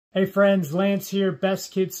Hey friends, Lance here,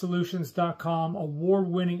 bestkidsolutions.com,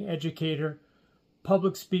 award-winning educator,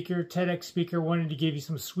 public speaker, TEDx speaker, wanting to give you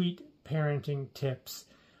some sweet parenting tips.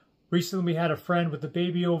 Recently we had a friend with a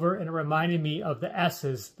baby over and it reminded me of the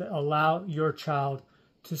S's that allow your child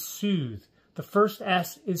to soothe. The first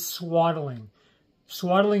S is swaddling.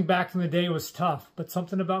 Swaddling back in the day was tough, but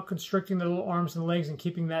something about constricting the little arms and legs and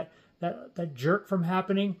keeping that jerk from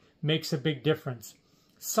happening makes a big difference.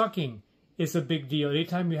 Sucking is a big deal.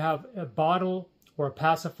 Anytime you have a bottle or a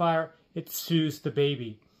pacifier, it soothes the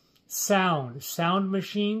baby. Sound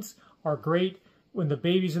machines are great. When the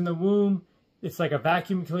baby's in the womb, it's like a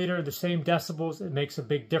vacuum cleaner, the same decibels, it makes a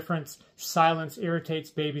big difference. Silence irritates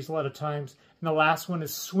babies a lot of times. And the last one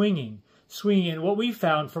is swinging. And what we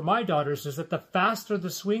found for my daughters is that the faster the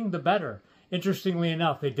swing, the better. Interestingly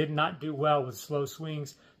enough, they did not do well with slow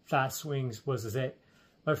swings. Fast swings was it.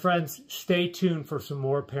 My friends, stay tuned for some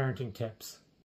more parenting tips.